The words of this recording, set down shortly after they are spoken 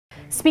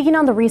Speaking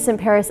on the recent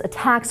Paris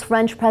attacks,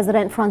 French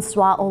President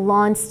François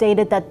Hollande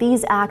stated that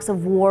these acts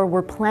of war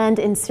were planned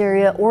in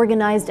Syria,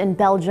 organized in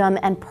Belgium,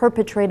 and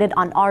perpetrated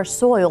on our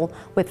soil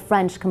with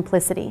French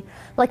complicity.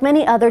 Like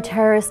many other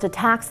terrorist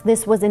attacks,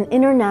 this was an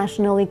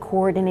internationally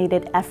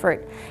coordinated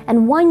effort.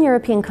 And one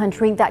European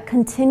country that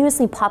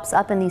continuously pops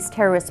up in these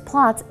terrorist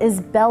plots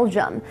is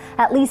Belgium.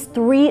 At least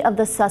 3 of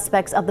the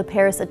suspects of the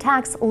Paris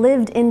attacks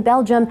lived in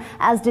Belgium,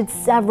 as did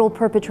several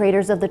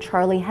perpetrators of the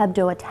Charlie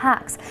Hebdo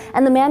attacks.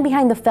 And the man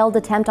behind the failed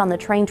attempt on the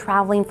train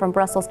traveling from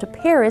Brussels to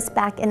Paris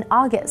back in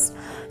August.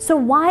 So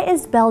why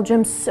is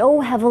Belgium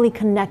so heavily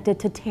connected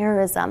to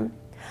terrorism?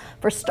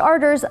 For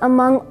starters,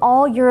 among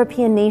all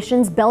European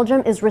nations,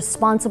 Belgium is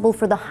responsible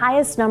for the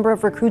highest number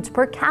of recruits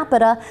per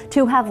capita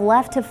to have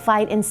left to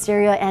fight in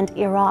Syria and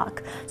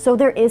Iraq. So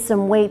there is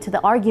some weight to the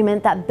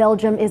argument that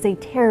Belgium is a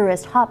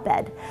terrorist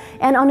hotbed.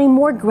 And on a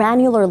more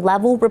granular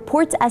level,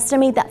 reports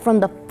estimate that from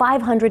the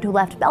 500 who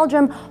left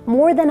Belgium,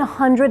 more than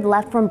 100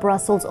 left from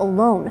Brussels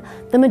alone,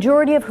 the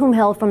majority of whom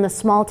hail from the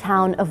small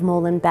town of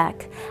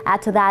Molenbeek.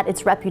 Add to that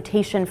its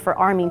reputation for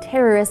arming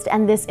terrorists,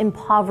 and this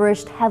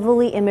impoverished,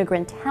 heavily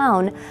immigrant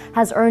town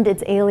has earned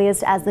its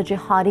alias as the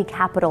jihadi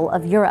capital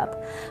of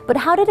Europe. But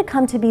how did it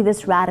come to be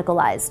this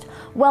radicalized?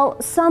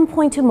 Well, some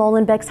point to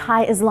Molenbeek's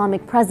high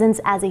Islamic presence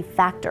as a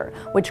factor,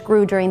 which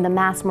grew during the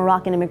mass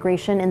Moroccan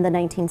immigration in the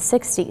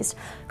 1960s.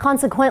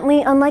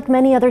 Consequently, unlike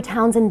many other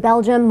towns in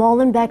Belgium,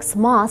 Molenbeek's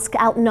mosque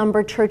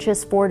outnumbered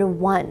churches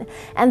 4-1.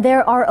 And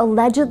there are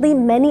allegedly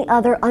many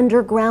other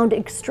underground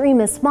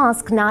extremist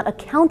mosques not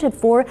accounted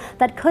for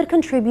that could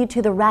contribute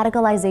to the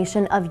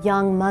radicalization of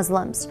young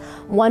Muslims.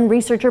 One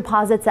researcher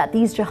posits that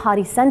these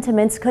jihadi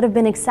sentiments could have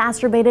been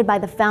exacerbated by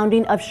the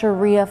founding of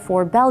Sharia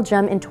for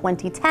Belgium in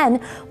 2010,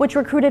 which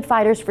recruited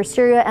fighters for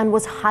Syria and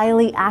was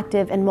highly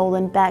active in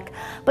Molenbeek.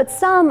 But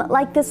some,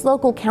 like this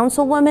local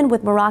councilwoman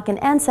with Moroccan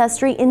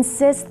ancestry,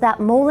 insist that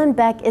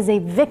Molenbeek is a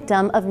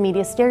victim of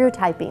media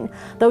stereotyping,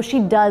 though she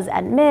does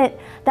admit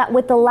that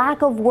with the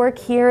lack of work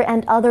here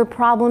and other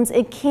problems,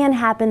 it can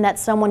happen that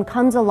someone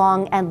comes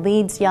along and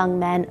leads young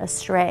men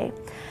astray.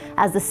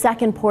 As the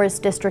second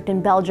poorest district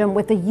in Belgium,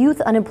 with a youth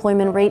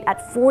unemployment rate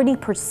at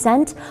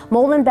 40%,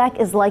 Molenbeek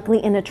is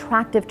likely an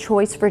attractive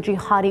choice for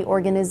jihadi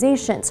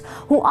organizations,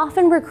 who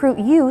often recruit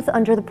youth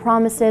under the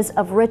promises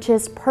of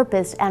riches,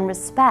 purpose, and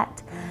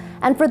respect.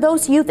 And for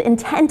those youth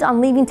intent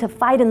on leaving to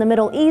fight in the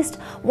Middle East,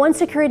 one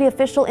security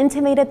official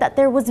intimated that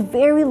there was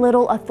very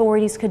little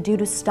authorities could do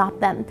to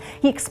stop them.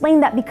 He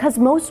explained that because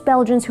most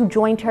Belgians who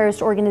join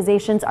terrorist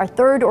organizations are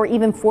 3rd or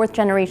even 4th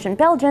generation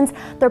Belgians,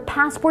 their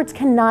passports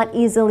cannot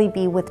easily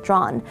be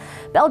withdrawn.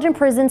 Belgian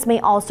prisons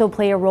may also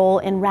play a role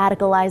in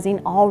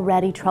radicalizing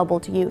already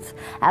troubled youth,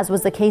 as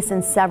was the case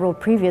in several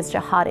previous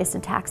jihadist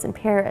attacks in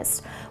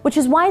Paris, which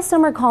is why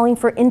some are calling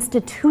for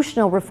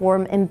institutional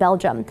reform in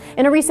Belgium.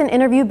 In a recent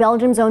interview,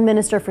 Belgium's own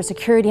Minister for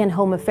Security and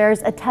Home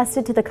Affairs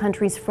attested to the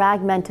country's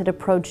fragmented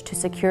approach to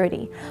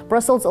security.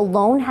 Brussels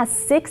alone has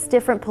 6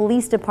 different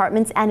police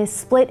departments and is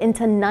split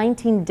into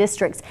 19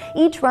 districts,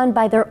 each run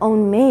by their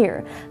own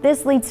mayor.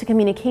 This leads to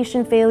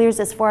communication failures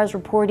as far as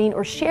reporting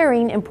or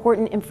sharing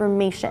important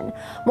information.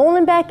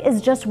 Molenbeek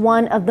is just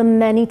one of the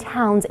many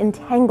towns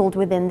entangled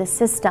within the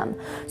system.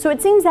 So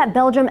it seems that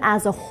Belgium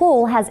as a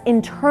whole has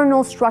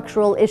internal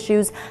structural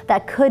issues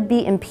that could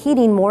be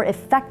impeding more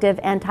effective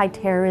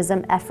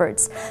anti-terrorism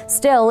efforts.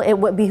 Still, it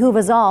would behoove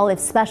us all if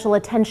special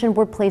attention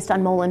were placed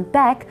on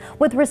Molenbeek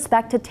with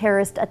respect to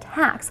terrorist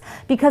attacks,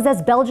 because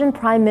as Belgian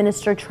Prime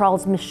Minister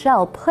Charles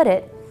Michel put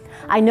it,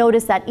 "I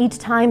notice that each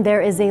time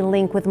there is a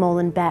link with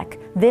Molenbeek.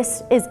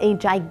 This is a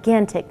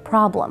gigantic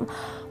problem,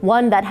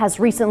 one that has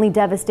recently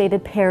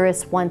devastated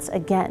Paris once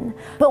again."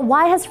 But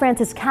why has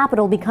France's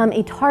capital become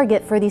a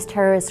target for these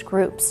terrorist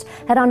groups?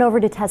 Head on over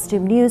to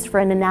TestTube News for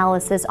an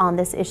analysis on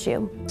this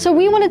issue. So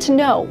we wanted to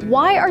know,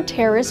 why are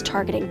terrorists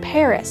targeting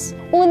Paris?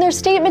 Well, in their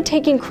statement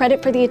taking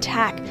credit for the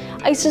attack,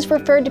 ISIS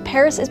referred to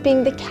Paris as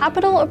being the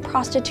capital of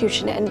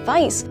prostitution and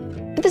vice.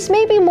 But this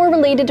may be more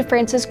related to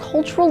France's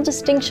cultural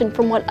distinction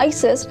from what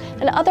ISIS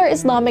and other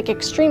Islamic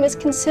extremists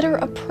consider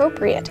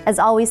appropriate. As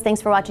always, thanks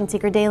for watching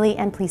Seeker Daily,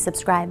 and please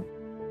subscribe.